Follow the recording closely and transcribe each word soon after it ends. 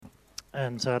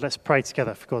And let's pray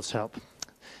together for God's help.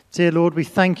 Dear Lord, we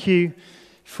thank you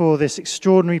for this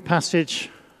extraordinary passage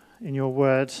in your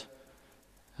word.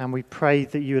 And we pray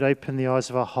that you would open the eyes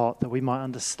of our heart, that we might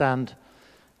understand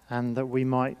and that we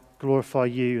might glorify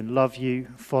you and love you,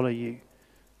 follow you,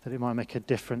 that it might make a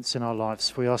difference in our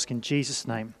lives. We ask in Jesus'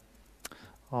 name.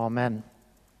 Amen.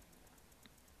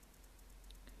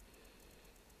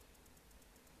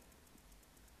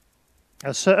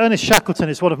 Sir Ernest Shackleton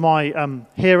is one of my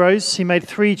heroes. He made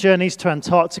 3 journeys to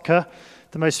Antarctica,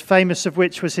 the most famous of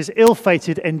which was his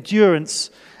ill-fated Endurance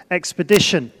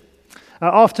expedition.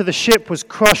 After the ship was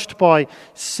crushed by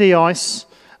sea ice,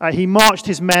 he marched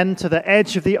his men to the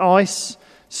edge of the ice,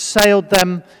 sailed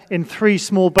them in 3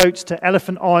 small boats to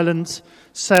Elephant Island,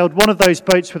 sailed one of those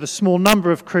boats with a small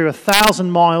number of crew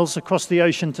 1,000 miles across the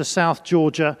ocean to South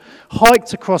Georgia,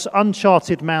 hiked across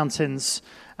uncharted mountains,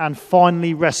 and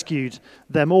finally rescued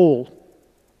them all.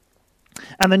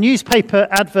 And the newspaper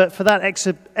advert for that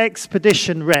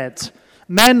expedition read,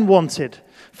 "Men wanted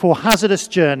for hazardous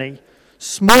journey,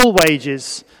 small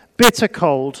wages, bitter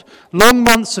cold, long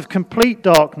months of complete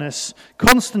darkness,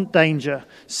 constant danger,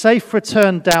 safe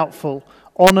return doubtful,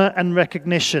 honor and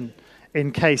recognition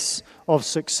in case of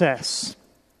success."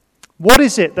 What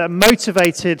is it that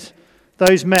motivated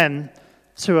those men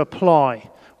to apply?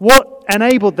 What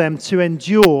enabled them to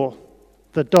endure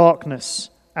the darkness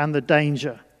and the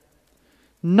danger?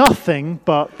 Nothing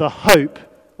but the hope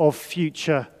of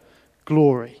future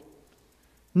glory.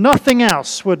 Nothing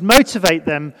else would motivate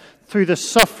them through the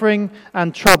suffering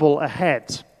and trouble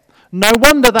ahead. No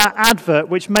wonder that advert,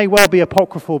 which may well be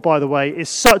apocryphal, by the way, is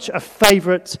such a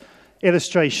favourite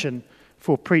illustration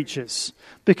for preachers.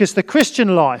 Because the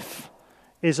Christian life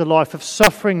is a life of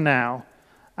suffering now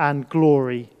and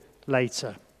glory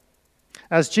later.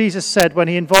 As Jesus said when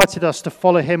he invited us to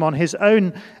follow him on his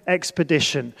own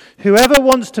expedition, "Whoever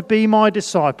wants to be my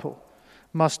disciple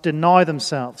must deny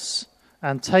themselves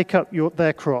and take up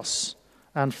their cross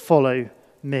and follow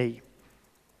me."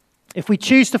 If we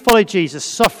choose to follow Jesus,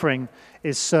 suffering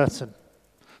is certain.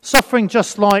 Suffering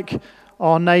just like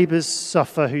our neighbours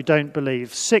suffer who don't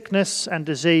believe. Sickness and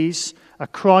disease, a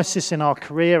crisis in our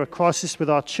career, a crisis with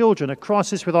our children, a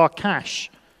crisis with our cash.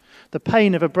 The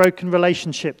pain of a broken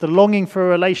relationship, the longing for a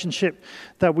relationship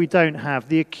that we don't have,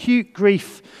 the acute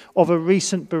grief of a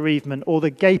recent bereavement, or the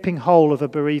gaping hole of a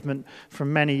bereavement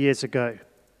from many years ago.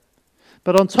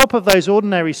 But on top of those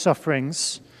ordinary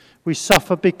sufferings, we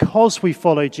suffer because we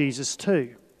follow Jesus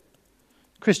too.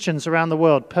 Christians around the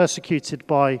world persecuted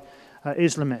by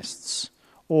Islamists,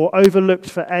 or overlooked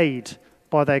for aid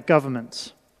by their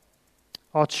government.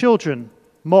 Our children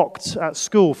mocked at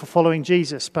school for following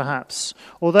Jesus, perhaps,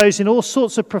 or those in all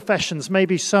sorts of professions,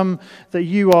 maybe some that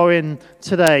you are in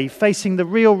today, facing the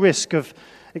real risk of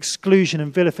exclusion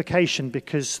and vilification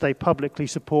because they publicly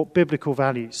support biblical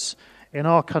values in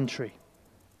our country.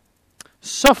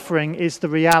 Suffering is the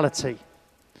reality.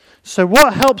 So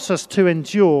what helps us to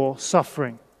endure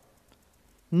suffering?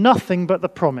 Nothing but the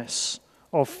promise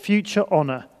of future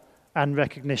honor and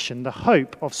recognition, the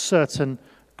hope of certain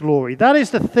glory. That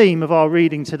is the theme of our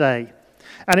reading today.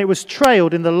 And it was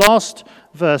trailed in the last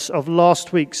verse of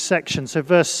last week's section, so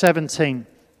verse 17.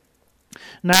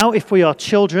 "Now, if we are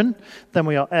children, then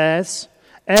we are heirs,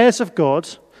 heirs of God,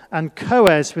 and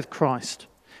co-heirs with Christ,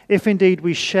 if indeed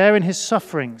we share in his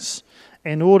sufferings,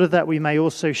 in order that we may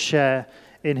also share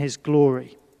in his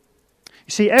glory."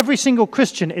 You see, every single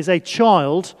Christian is a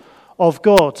child of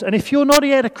God. And if you're not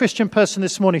yet a Christian person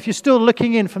this morning, if you're still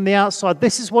looking in from the outside,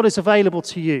 this is what is available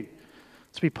to you,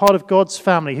 to be part of God's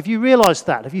family. Have you realized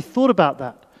that? Have you thought about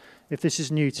that, if this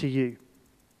is new to you?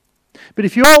 But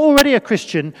if you're already a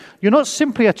Christian, you're not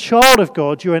simply a child of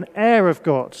God, you're an heir of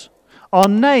God. Our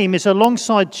name is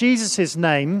alongside Jesus'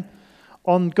 name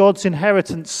on God's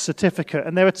inheritance certificate.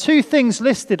 And there are 2 things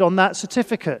listed on that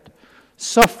certificate: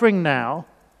 suffering now,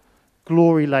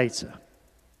 glory later.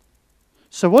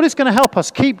 So what is going to help us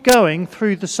keep going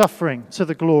through the suffering to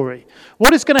the glory?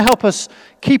 What is going to help us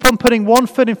keep on putting one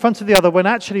foot in front of the other when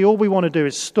actually all we want to do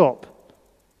is stop?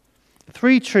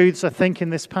 3 truths, I think,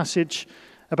 in this passage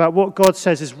about what God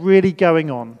says is really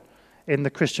going on in the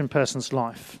Christian person's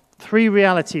life. 3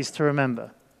 realities to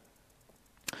remember.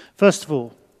 First of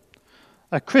all,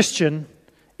 a Christian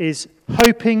is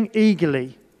hoping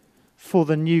eagerly for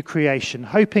the new creation.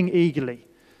 Hoping eagerly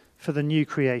for the new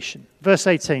creation. Verse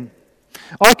 18.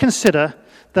 "I consider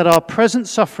that our present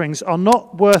sufferings are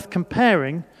not worth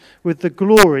comparing with the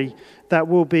glory that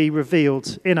will be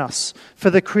revealed in us. For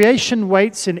the creation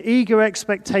waits in eager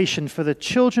expectation for the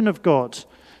children of God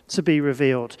to be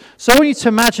revealed. So I want you to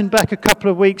imagine back a couple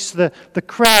of weeks, the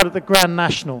crowd at the Grand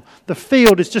National. The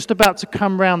field is just about to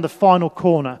come round the final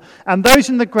corner. And those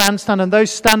in the grandstand and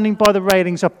those standing by the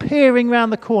railings are peering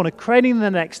round the corner, craning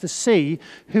their necks to see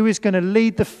who is going to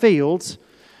lead the field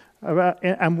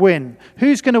and win.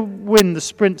 Who's going to win the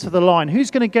sprint to the line?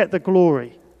 Who's going to get the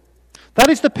glory? That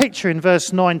is the picture in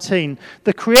verse 19.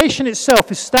 The creation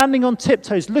itself is standing on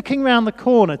tiptoes, looking round the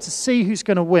corner to see who's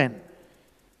going to win.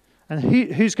 And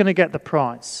who's going to get the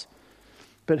prize?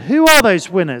 But who are those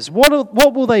winners? What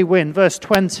will they win? Verse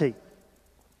 20.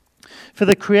 For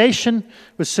the creation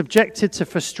was subjected to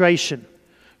frustration,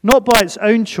 not by its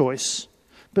own choice,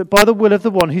 but by the will of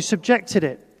the one who subjected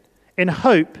it, in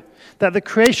hope that the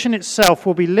creation itself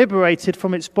will be liberated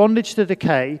from its bondage to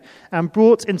decay and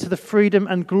brought into the freedom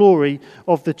and glory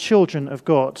of the children of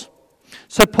God.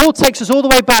 So Paul takes us all the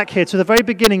way back here to the very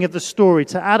beginning of the story,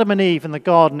 to Adam and Eve in the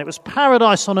garden. It was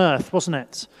paradise on earth, wasn't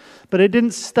it? But it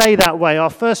didn't stay that way. Our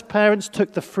first parents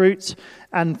took the fruit,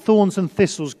 and thorns and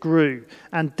thistles grew,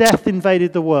 and death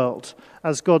invaded the world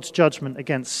as God's judgment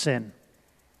against sin.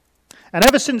 And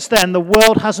ever since then, the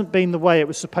world hasn't been the way it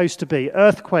was supposed to be.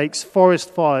 Earthquakes, forest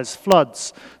fires,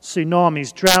 floods,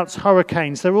 tsunamis, droughts,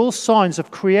 hurricanes, they're all signs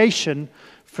of creation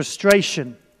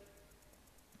frustration.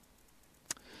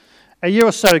 A year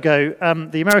or so ago,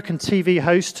 the American TV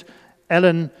host,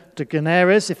 Ellen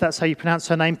DeGeneres, if that's how you pronounce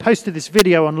her name, posted this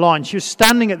video online. She was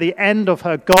standing at the end of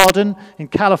her garden in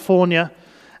California,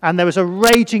 and there was a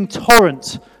raging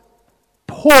torrent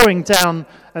pouring down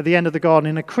at the end of the garden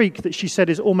in a creek that she said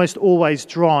is almost always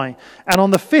dry. And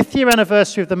on the 5th year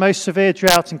anniversary of the most severe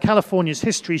drought in California's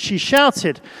history, she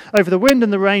shouted over the wind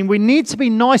and the rain, "We need to be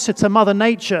nicer to Mother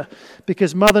Nature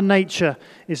because Mother Nature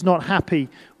is not happy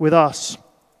with us."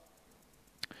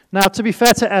 Now, to be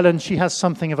fair to Ellen, she has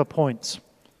something of a point.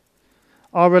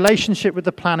 Our relationship with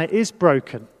the planet is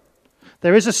broken.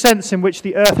 There is a sense in which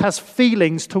the earth has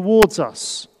feelings towards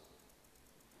us.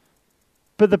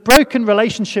 But the broken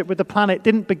relationship with the planet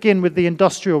didn't begin with the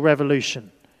Industrial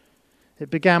Revolution. It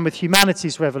began with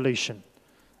humanity's revolution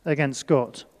against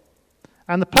God.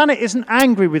 And the planet isn't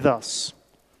angry with us.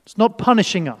 It's not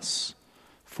punishing us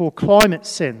for climate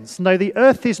sins. No, the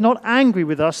earth is not angry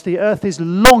with us. The earth is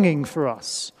longing for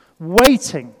us,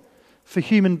 waiting for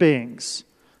human beings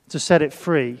to set it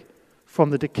free from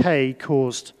the decay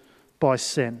caused by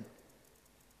sin.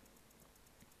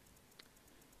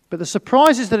 But the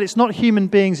surprise is that it's not human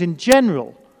beings in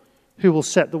general who will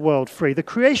set the world free. The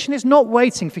creation is not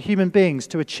waiting for human beings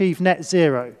to achieve net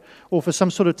zero or for some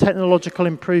sort of technological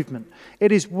improvement.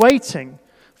 It is waiting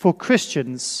for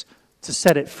Christians to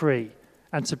set it free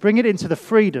and to bring it into the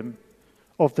freedom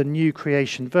of the new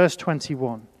creation. Verse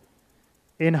 21.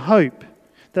 In hope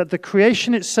that the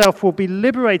creation itself will be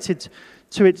liberated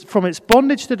from its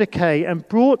bondage to decay and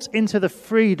brought into the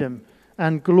freedom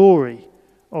and glory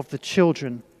of the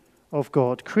children of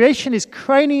God. Creation is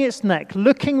craning its neck,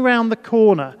 looking round the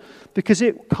corner, because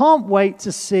it can't wait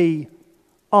to see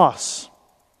us,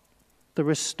 the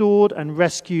restored and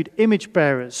rescued image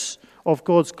bearers of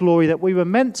God's glory that we were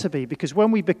meant to be, because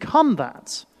when we become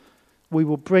that, we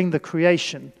will bring the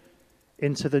creation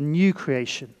into the new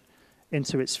creation,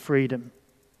 into its freedom.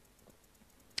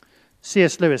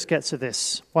 C.S. Lewis gets at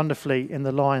this wonderfully in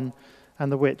The Lion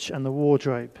and the Witch and the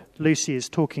Wardrobe. Lucy is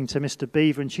talking to Mr.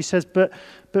 Beaver, and she says, but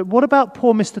what about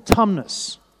poor Mr.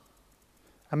 Tumnus?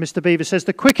 And Mr. Beaver says,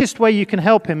 the quickest way you can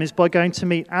help him is by going to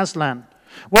meet Aslan.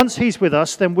 Once he's with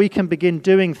us, then we can begin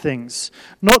doing things.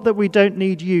 Not that we don't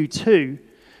need you too,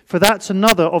 for that's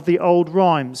another of the old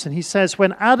rhymes. And he says,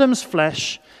 when Adam's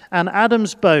flesh and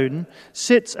Adam's bone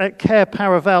sits at Cair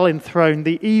Paravel enthroned,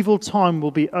 the evil time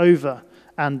will be over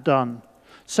and done.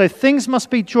 So things must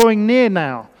be drawing near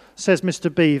now, says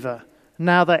Mr. Beaver,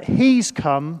 now that he's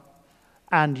come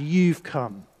and you've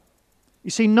come.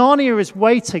 You see, Narnia is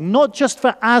waiting not just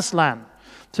for Aslan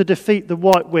to defeat the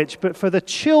White Witch, but for the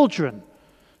children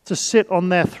to sit on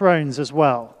their thrones as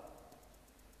well.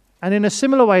 And in a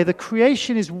similar way, the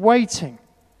creation is waiting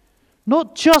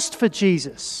not just for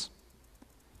Jesus,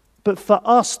 but for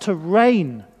us to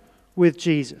reign with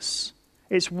Jesus.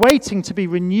 It's waiting to be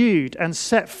renewed and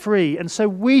set free, and so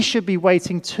we should be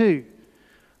waiting too,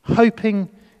 hoping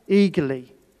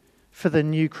eagerly for the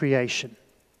new creation.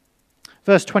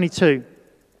 Verse 22,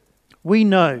 we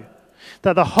know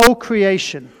that the whole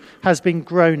creation has been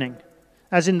groaning,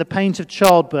 as in the pains of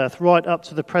childbirth, right up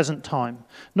to the present time.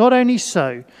 Not only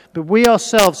so, but we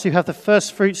ourselves who have the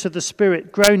first fruits of the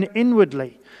Spirit groan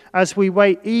inwardly as we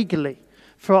wait eagerly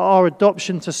for our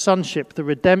adoption to sonship, the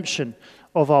redemption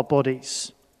of our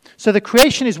bodies. So the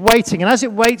creation is waiting, and as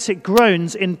it waits, it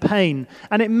groans in pain.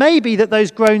 And it may be that those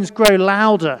groans grow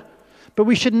louder, but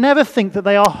we should never think that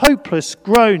they are hopeless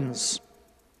groans.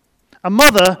 A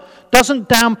mother doesn't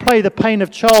downplay the pain of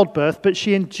childbirth, but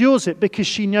she endures it because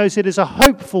she knows it is a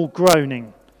hopeful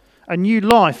groaning. A new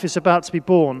life is about to be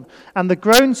born. And the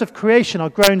groans of creation are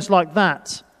groans like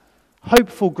that,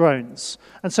 hopeful groans.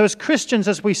 And so as Christians,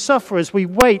 as we suffer, as we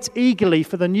wait eagerly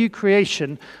for the new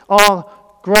creation, our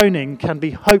groaning can be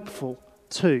hopeful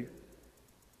too.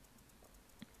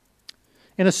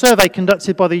 In a survey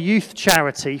conducted by the youth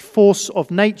charity Force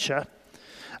of Nature,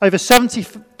 over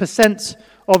 70%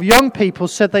 of young people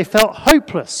said they felt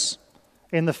hopeless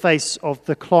in the face of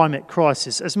the climate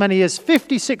crisis. As many as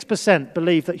 56%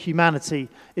 believe that humanity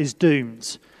is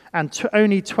doomed, and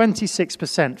only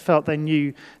 26% felt they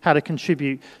knew how to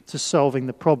contribute to solving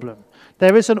the problem.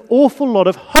 There is an awful lot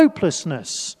of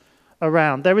hopelessness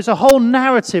around. There is a whole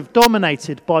narrative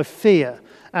dominated by fear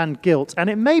and guilt,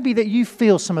 and it may be that you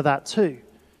feel some of that too.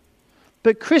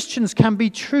 But Christians can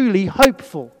be truly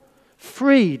hopeful,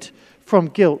 freed from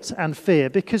guilt and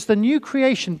fear, because the new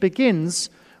creation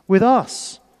begins with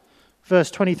us.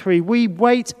 Verse 23, we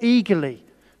wait eagerly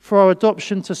for our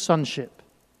adoption to sonship,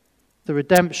 the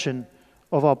redemption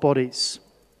of our bodies.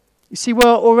 You see, we're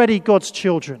already God's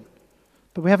children,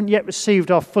 but we haven't yet received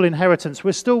our full inheritance.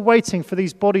 We're still waiting for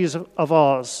these bodies of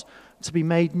ours to be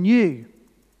made new.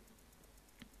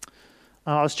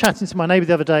 I was chatting to my neighbour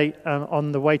the other day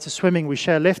on the way to swimming. We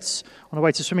share lifts on the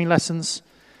way to swimming lessons.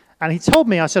 And he told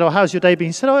me, I said, how's your day been?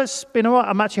 He said, it's been all right.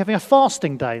 I'm actually having a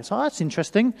fasting day. So that's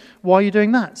interesting. Why are you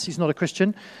doing that? He's not a Christian.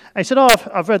 And he said,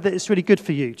 I've read that it's really good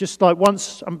for you. Just like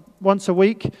once a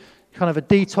week, kind of a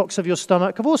detox of your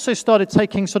stomach. I've also started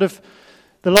taking sort of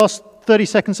the last 30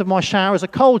 seconds of my shower as a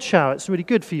cold shower. It's really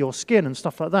good for your skin and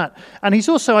stuff like that. And he's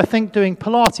also, I think, doing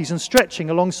Pilates and stretching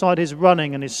alongside his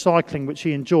running and his cycling, which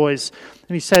he enjoys.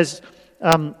 And he says,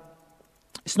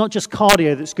 it's not just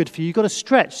cardio that's good for you. You've got to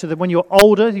stretch so that when you're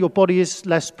older, your body is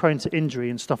less prone to injury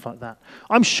and stuff like that.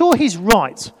 I'm sure he's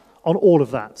right on all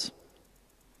of that.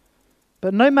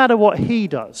 But no matter what he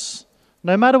does,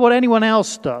 no matter what anyone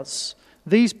else does,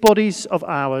 these bodies of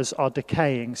ours are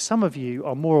decaying. Some of you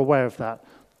are more aware of that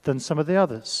than some of the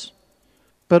others.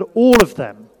 But all of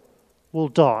them will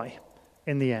die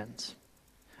in the end.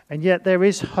 And yet there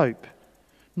is hope,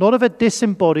 not of a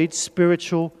disembodied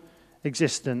spiritual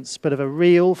existence, but of a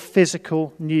real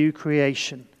physical new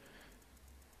creation.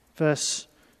 Verse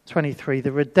 23,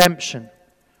 the redemption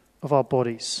of our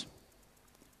bodies.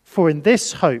 For in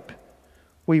this hope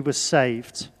we were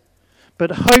saved. But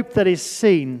hope that is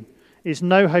seen is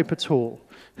no hope at all.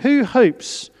 Who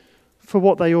hopes for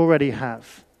what they already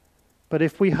have? But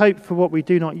if we hope for what we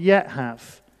do not yet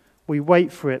have, we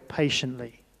wait for it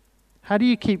patiently. How do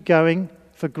you keep going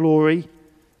for glory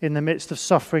in the midst of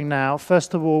suffering now?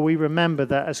 First of all, we remember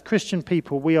that as Christian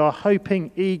people, we are hoping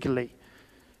eagerly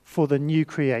for the new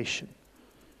creation.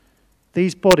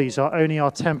 These bodies are only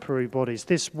our temporary bodies.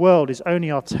 This world is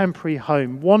only our temporary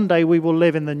home. One day we will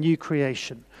live in the new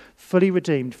creation, fully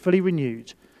redeemed, fully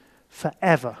renewed,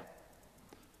 forever.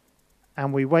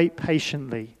 And we wait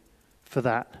patiently for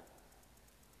that.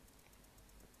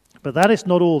 But that is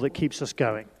not all that keeps us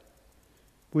going.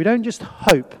 We don't just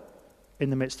hope in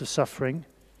the midst of suffering.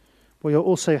 We are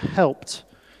also helped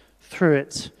through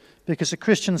it, because a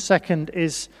Christian second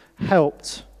is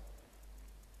helped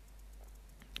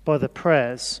by the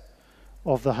prayers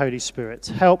of the Holy Spirit.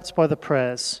 Helped by the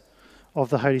prayers of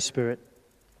the Holy Spirit.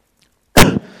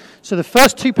 So the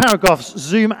first two paragraphs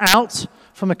zoom out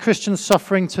from a Christian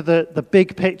suffering to the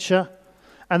big picture.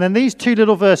 And then these two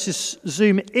little verses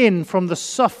zoom in from the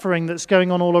suffering that's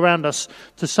going on all around us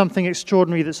to something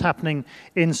extraordinary that's happening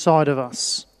inside of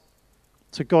us,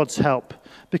 to God's help.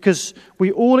 Because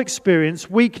we all experience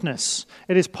weakness.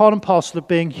 It is part and parcel of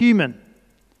being human.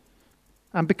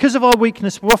 And because of our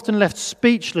weakness, we're often left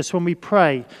speechless when we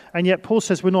pray. And yet Paul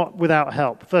says we're not without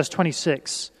help. Verse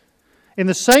 26. In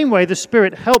the same way, the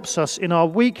Spirit helps us in our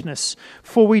weakness,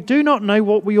 for we do not know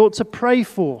what we ought to pray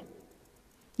for.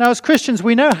 Now, as Christians,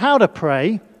 we know how to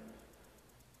pray,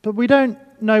 but we don't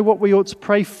know what we ought to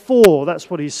pray for. That's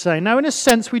what he's saying. Now, in a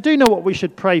sense, we do know what we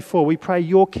should pray for. We pray,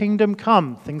 your kingdom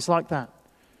come, things like that.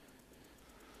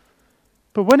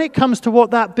 But when it comes to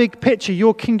what that big picture,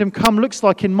 your kingdom come, looks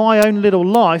like in my own little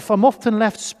life, I'm often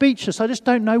left speechless. I just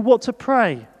don't know what to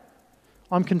pray.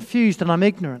 I'm confused and I'm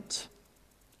ignorant.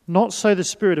 Not so the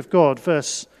Spirit of God.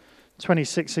 Verse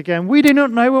 26 again. We do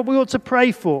not know what we ought to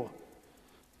pray for,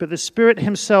 but the Spirit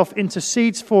himself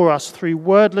intercedes for us through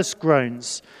wordless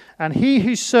groans. And he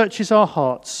who searches our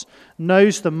hearts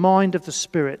knows the mind of the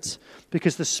Spirit,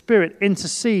 because the Spirit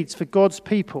intercedes for God's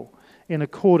people in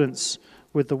accordance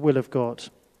with the will of God.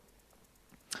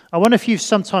 I wonder if you've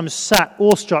sometimes sat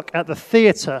awestruck at the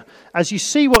theatre as you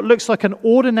see what looks like an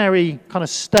ordinary kind of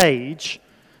stage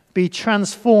be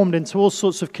transformed into all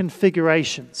sorts of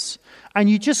configurations. And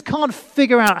you just can't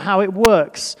figure out how it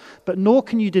works, but nor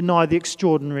can you deny the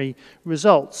extraordinary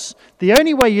results. The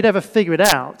only way you'd ever figure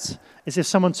it out is if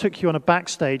someone took you on a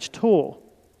backstage tour.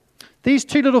 These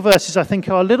two little verses, I think,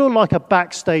 are a little like a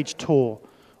backstage tour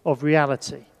of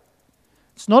reality.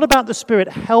 It's not about the Spirit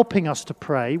helping us to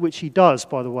pray, which he does,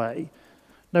 by the way.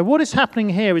 No, what is happening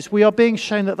here is we are being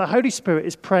shown that the Holy Spirit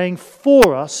is praying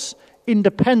for us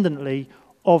independently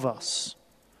of us.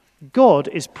 God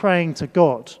is praying to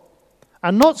God.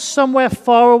 And not somewhere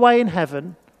far away in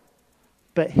heaven,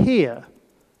 but here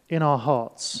in our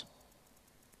hearts.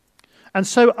 And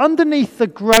so underneath the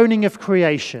groaning of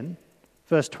creation,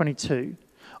 verse 22,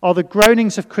 are the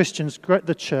groanings of Christians,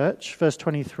 the church, verse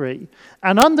 23.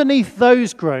 And underneath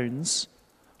those groans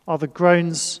are the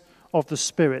groans of the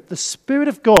Spirit. The Spirit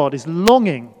of God is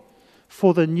longing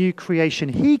for the new creation.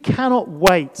 He cannot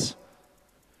wait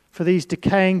for these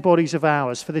decaying bodies of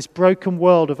ours, for this broken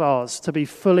world of ours to be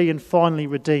fully and finally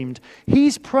redeemed.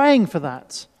 He's praying for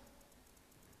that.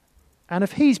 And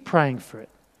if he's praying for it,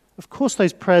 of course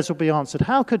those prayers will be answered.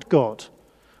 How could God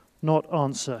not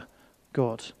answer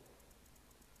God?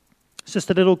 It's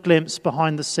just a little glimpse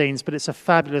behind the scenes, but it's a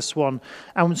fabulous one.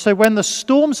 And so when the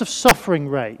storms of suffering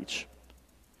rage,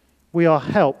 we are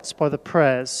helped by the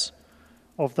prayers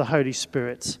of the Holy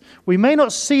Spirit. We may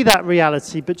not see that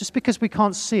reality, but just because we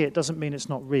can't see it doesn't mean it's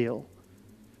not real.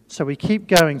 So we keep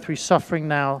going through suffering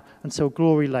now until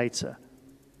glory later.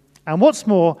 And what's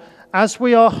more, as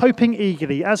we are hoping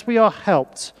eagerly, as we are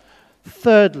helped,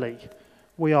 thirdly,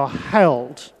 we are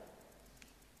held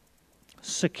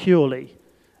securely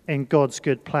in God's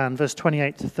good plan. Verse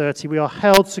 28 to 30, we are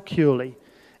held securely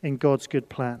in God's good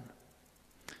plan.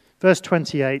 Verse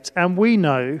 28, and we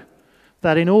know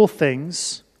that in all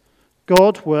things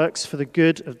God works for the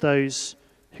good of those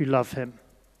who love him.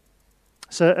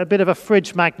 It's a bit of a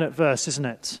fridge magnet verse, isn't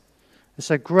it?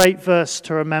 It's a great verse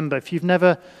to remember. If you've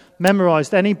never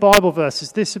memorized any Bible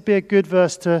verses, this would be a good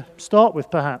verse to start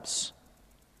with, perhaps.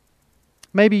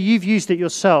 Maybe you've used it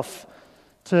yourself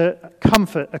to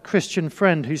comfort a Christian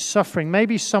friend who's suffering.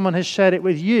 Maybe someone has shared it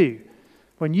with you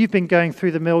when you've been going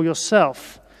through the mill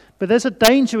yourself. But there's a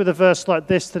danger with a verse like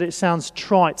this that it sounds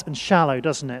trite and shallow,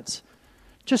 doesn't it?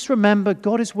 Just remember,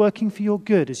 God is working for your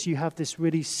good as you have this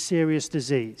really serious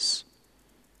disease.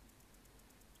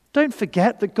 Don't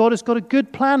forget that God has got a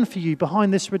good plan for you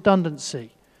behind this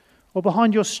redundancy, or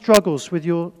behind your struggles with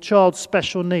your child's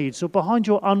special needs, or behind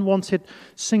your unwanted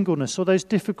singleness, or those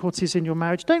difficulties in your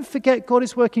marriage. Don't forget God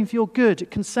is working for your good.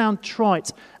 It can sound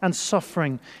trite and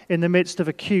suffering in the midst of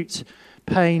acute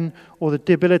pain or the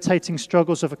debilitating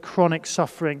struggles of a chronic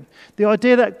suffering. The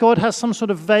idea that God has some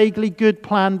sort of vaguely good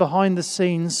plan behind the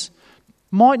scenes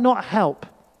might not help.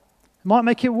 It might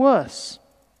make it worse.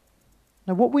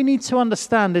 Now, what we need to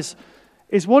understand is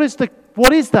what is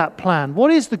that plan?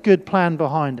 What is the good plan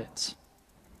behind it?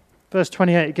 Verse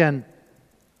 28 again.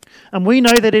 And we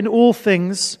know that in all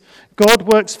things God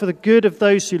works for the good of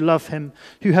those who love him,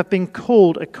 who have been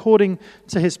called according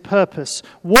to his purpose.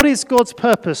 What is God's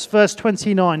purpose? Verse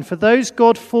 29. For those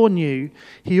God foreknew,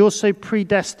 he also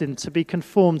predestined to be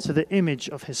conformed to the image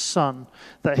of his Son,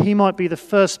 that he might be the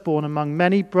firstborn among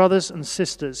many brothers and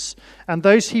sisters. And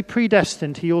those he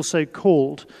predestined, he also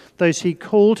called. Those he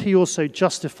called, he also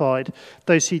justified.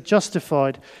 Those he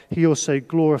justified, he also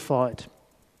glorified.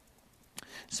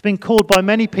 It's been called by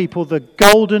many people the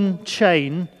golden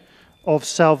chain of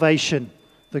salvation.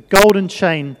 The golden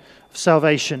chain of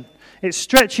salvation. It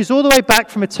stretches all the way back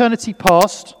from eternity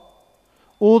past,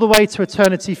 all the way to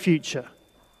eternity future.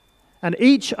 And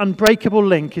each unbreakable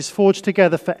link is forged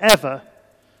together forever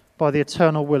by the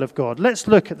eternal will of God. Let's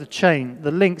look at the chain,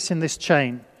 the links in this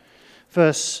chain.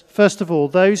 First of all,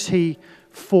 those he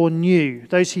foreknew.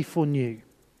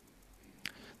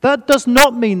 That does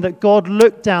not mean that God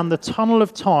looked down the tunnel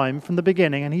of time from the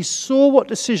beginning and he saw what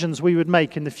decisions we would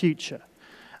make in the future.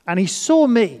 And he saw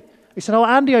me. He said,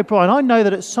 Andy O'Brien, I know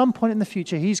that at some point in the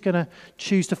future he's going to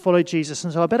choose to follow Jesus,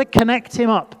 and so I better connect him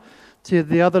up to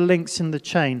the other links in the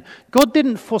chain. God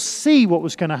didn't foresee what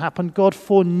was going to happen. God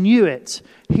foreknew it.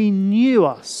 He knew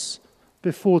us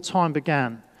before time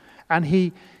began. And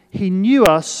he knew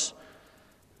us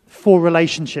for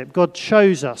relationship. God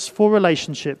chose us for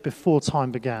relationship before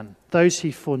time began. Those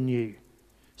he foreknew.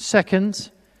 Second,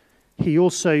 he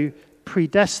also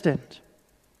predestined.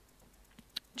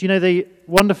 Do you know the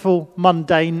wonderful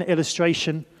mundane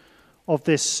illustration of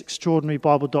this extraordinary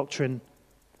Bible doctrine.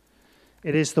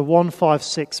 It is the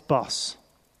 156 bus,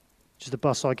 which is the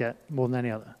bus I get more than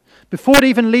any other. Before it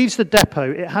even leaves the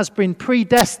depot, it has been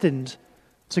predestined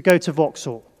to go to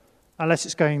Vauxhall, unless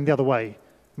it's going the other way, in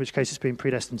which case it's been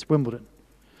predestined to Wimbledon.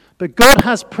 But God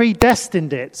has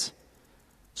predestined it.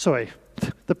 Sorry,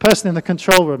 the person in the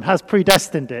control room has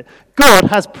predestined it. God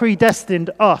has predestined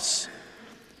us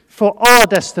for our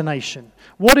destination.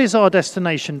 What is our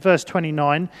destination? Verse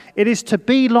 29, it is to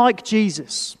be like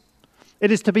Jesus. It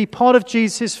is to be part of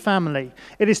Jesus' family.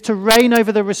 It is to reign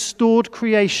over the restored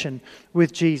creation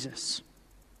with Jesus.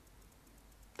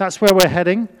 That's where we're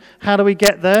heading. How do we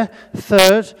get there?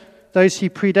 Third, those he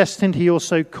predestined, he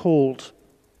also called.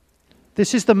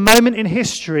 This is the moment in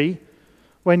history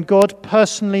when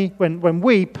when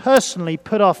we personally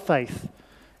put our faith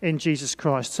in Jesus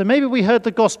Christ. So maybe we heard the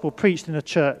gospel preached in a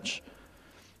church.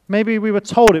 Maybe we were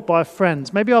told it by a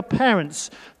friend. Maybe our parents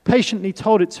patiently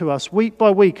told it to us week by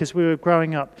week as we were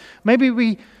growing up. Maybe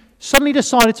we suddenly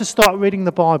decided to start reading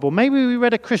the Bible. Maybe we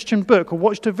read a Christian book or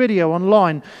watched a video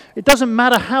online. It doesn't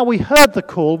matter how we heard the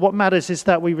call. What matters is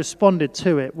that we responded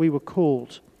to it. We were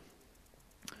called.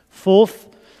 Fourth,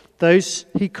 those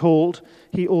he called,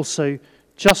 he also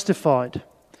justified.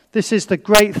 This is the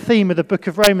great theme of the book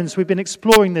of Romans. We've been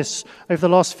exploring this over the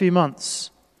last few months.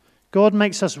 God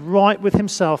makes us right with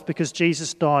himself because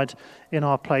Jesus died in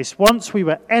our place. Once we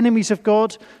were enemies of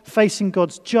God, facing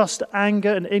God's just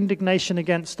anger and indignation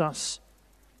against us.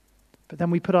 But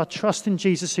then we put our trust in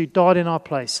Jesus who died in our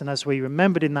place. And as we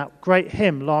remembered in that great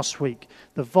hymn last week,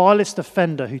 the vilest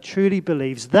offender who truly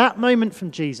believes, that moment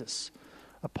from Jesus,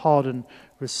 a pardon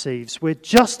receives. We're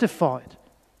justified.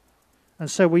 And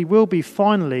so we will be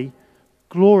finally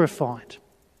glorified.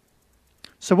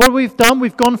 So what we've done,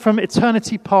 we've gone from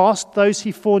eternity past, those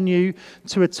he foreknew,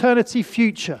 to eternity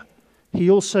future.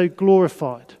 He also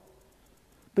glorified.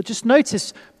 But just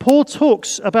notice, Paul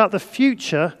talks about the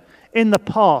future in the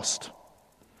past.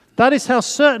 That is how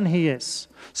certain he is.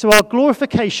 So our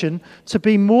glorification, to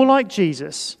be more like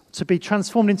Jesus, to be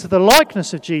transformed into the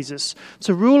likeness of Jesus,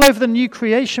 to rule over the new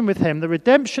creation with him, the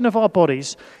redemption of our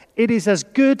bodies, it is as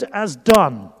good as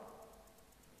done.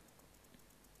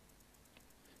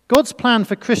 God's plan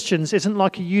for Christians isn't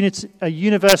like a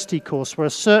university course where a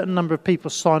certain number of people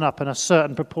sign up and a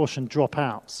certain proportion drop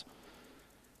out.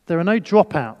 There are no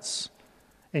dropouts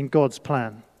in God's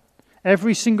plan.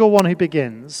 Every single one who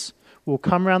begins will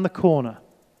come around the corner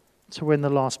to win the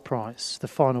last prize, the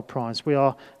final prize. We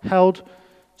are held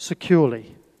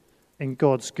securely in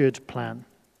God's good plan.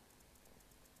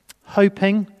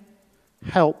 Hoping,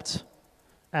 helped,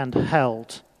 and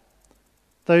held.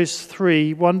 Those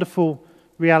three wonderful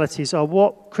realities are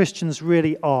what Christians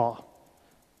really are.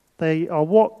 They are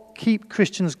what keep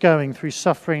Christians going through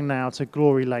suffering now to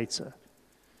glory later.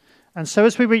 And so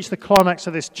as we reach the climax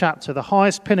of this chapter, the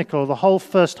highest pinnacle of the whole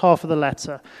first half of the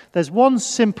letter, there's one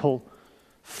simple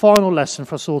final lesson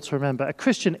for us all to remember. A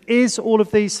Christian is all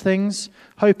of these things,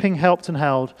 hoping, helped, and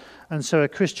held, and so a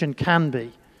Christian can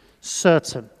be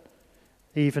certain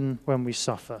even when we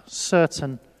suffer.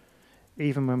 Certain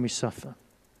even when we suffer.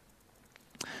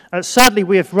 Sadly,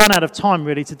 we have run out of time,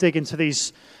 really, to dig into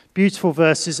these beautiful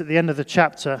verses at the end of the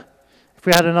chapter. If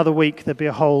we had another week, there'd be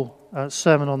a whole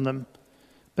sermon on them.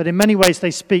 But in many ways,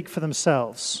 they speak for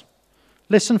themselves.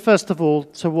 Listen, first of all,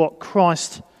 to what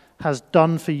Christ has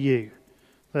done for you.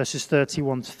 Verses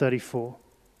 31 to 34.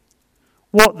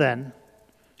 What then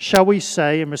shall we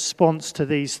say in response to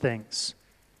these things?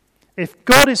 If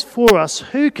God is for us,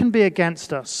 who can be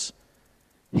against us?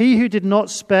 He who did not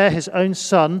spare his own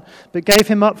son, but gave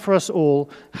him up for us all,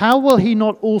 how will he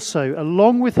not also,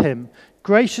 along with him,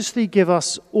 graciously give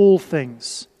us all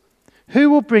things? Who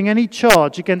will bring any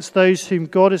charge against those whom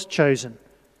God has chosen?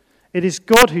 It is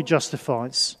God who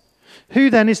justifies. Who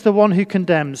then is the one who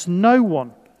condemns? No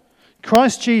one.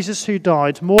 Christ Jesus, who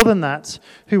died, more than that,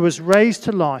 who was raised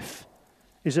to life,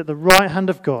 is at the right hand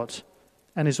of God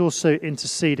and is also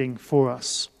interceding for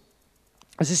us.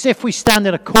 It's as if we stand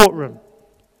in a courtroom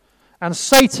and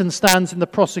Satan stands in the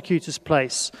prosecutor's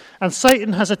place. And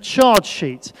Satan has a charge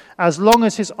sheet as long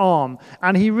as his arm.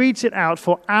 And he reads it out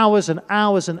for hours and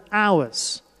hours and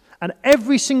hours. And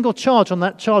every single charge on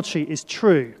that charge sheet is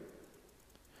true.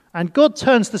 And God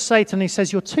turns to Satan and he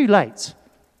says, "You're too late.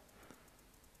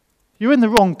 You're in the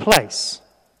wrong place.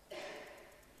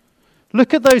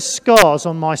 Look at those scars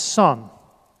on my son.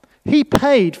 He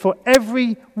paid for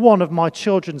every one of my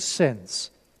children's sins."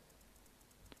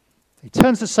 He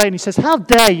turns to Satan and he says, "How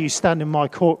dare you stand in my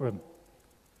courtroom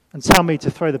and tell me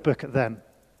to throw the book at them?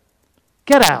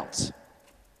 Get out."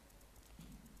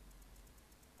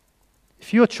 If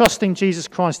If you're trusting Jesus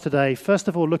Christ today, first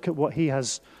of all, look at what he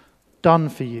has done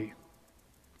for you.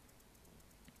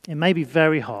 It may be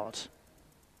very hard,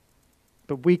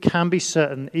 but we can be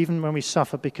certain, even when we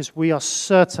suffer, because we are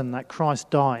certain that Christ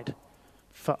died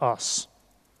for us.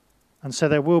 And so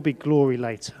there will be glory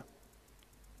later.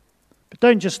 But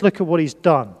don't just look at what he's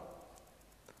done.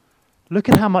 Look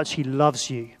at how much he loves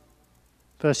you.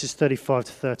 Verses 35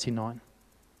 to 39.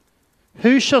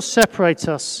 Who shall separate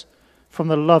us from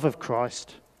the love of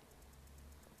Christ?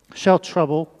 Shall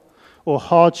trouble, or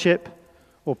hardship,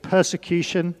 or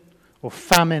persecution, or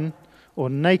famine, or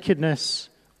nakedness,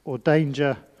 or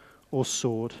danger, or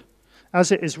sword? As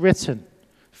it is written,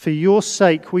 for your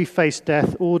sake we face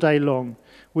death all day long.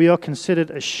 We are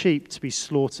considered as sheep to be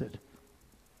slaughtered.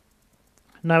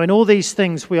 Now in all these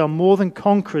things we are more than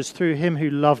conquerors through him who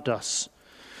loved us.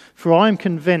 For I am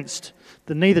convinced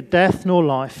that neither death nor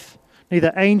life,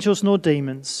 neither angels nor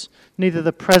demons, neither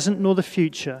the present nor the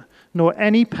future, nor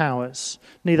any powers,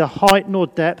 neither height nor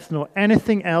depth, nor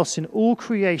anything else in all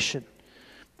creation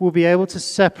will be able to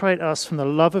separate us from the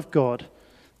love of God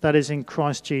that is in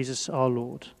Christ Jesus our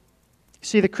Lord. You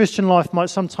see, the Christian life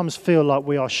might sometimes feel like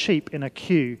we are sheep in a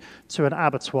queue to an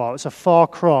abattoir. It's a far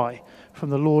cry from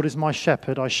the Lord is my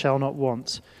shepherd, I shall not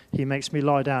want. He makes me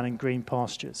lie down in green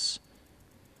pastures.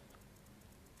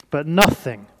 But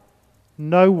nothing,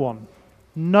 no one,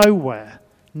 nowhere,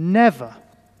 never,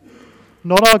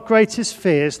 not our greatest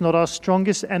fears, not our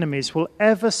strongest enemies will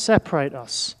ever separate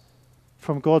us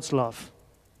from God's love.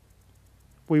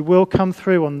 We will come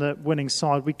through on the winning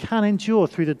side. We can endure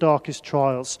through the darkest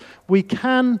trials. We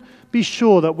can be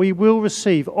sure that we will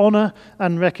receive honor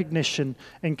and recognition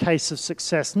in case of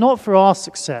success. Not for our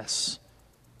success,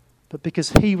 but because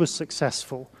he was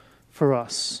successful for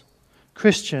us.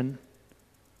 Christian,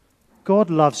 God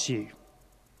loves you.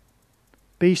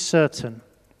 Be certain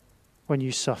when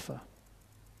you suffer.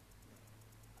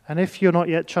 And if you're not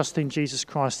yet trusting Jesus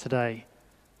Christ today,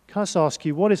 can I just ask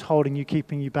you, what is holding you,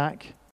 keeping you back?